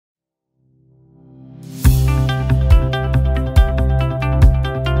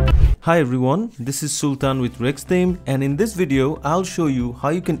Hi everyone, this is Sultan with Rex Theme, and in this video I'll show you how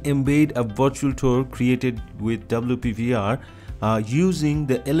you can embed a virtual tour created with WPVR using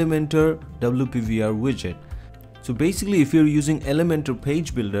the Elementor WPVR widget. So basically, if you're using Elementor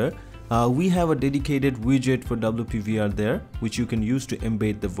Page Builder, we have a dedicated widget for WPVR there which you can use to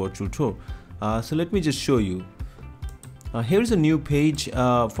embed the virtual tour. So let me just show you. Here's a new page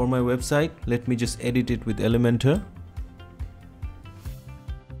for my website. Let me just edit it with Elementor.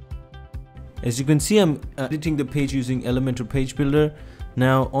 As you can see, I'm editing the page using Elementor Page Builder.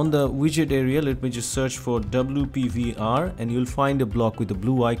 Now on the widget area, let me just search for WPVR and you'll find a block with a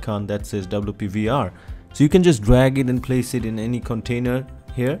blue icon that says WPVR. So you can just drag it and place it in any container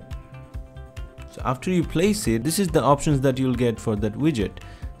here. So after you place it, this is the options that you'll get for that widget.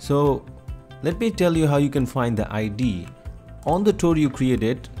 So let me tell you how you can find the ID. On the tour you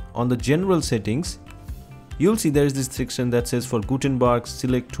created, on the general settings, you'll see there is this section that says for Gutenberg,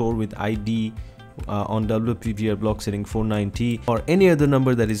 select tour with ID on WPVR block setting 490 or any other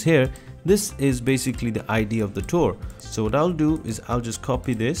number that is here. This is basically the ID of the tour. So what I'll do is I'll just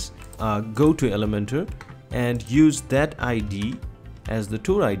copy this, go to Elementor and use that ID as the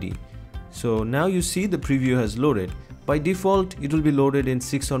tour ID. So now you see the preview has loaded. By default, it will be loaded in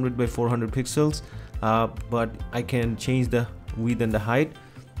 600 by 400 pixels, but I can change the width and the height.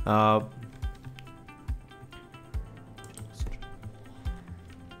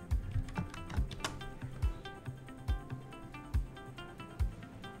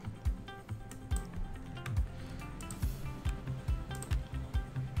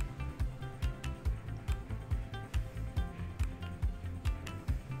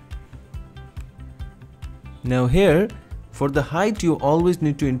 Now here, for the height, you always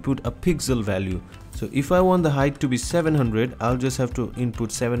need to input a pixel value. So if I want the height to be 700, I'll just have to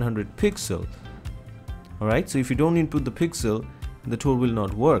input 700 pixel. Alright, so if you don't input the pixel, the tour will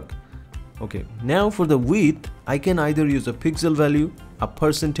not work. Okay, now for the width, I can either use a pixel value, a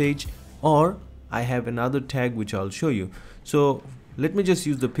percentage, or I have another tag which I'll show you. So let me just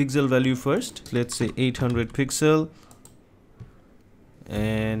use the pixel value first. Let's say 800 pixel,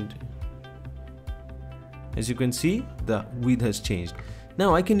 and as you can see, the width has changed.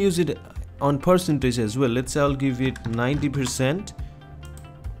 Now I can use it on percentage as well. Let's say I'll give it 90%,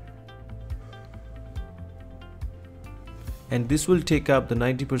 and this will take up the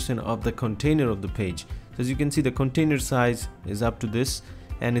 90% of the container of the page. So as you can see, the container size is up to this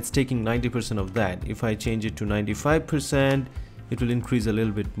and it's taking 90% of that. If I change it to 95%, it will increase a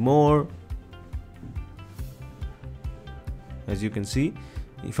little bit more. As you can see,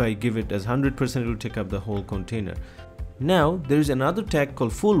 if I give it as 100%, it will take up the whole container. Now there is another tag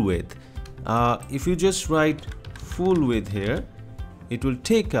called full width. If you just write full width here, it will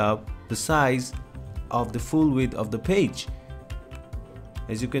take up the size of the full width of the page.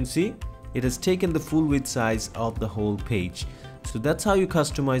 As you can see, it has taken the full width size of the whole page. So that's how you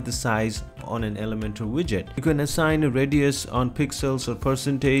customize the size on an Elementor widget. You can assign a radius on pixels or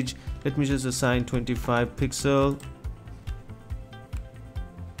percentage. Let me just assign 25 pixel.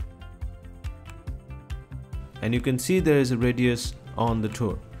 And you can see there is a radius on the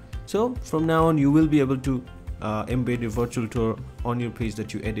tour. So from now on, you will be able to embed your virtual tour on your page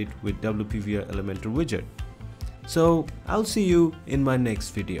that you edit with WPVR Elementor widget. So I'll see you in my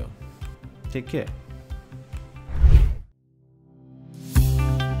next video. Take care.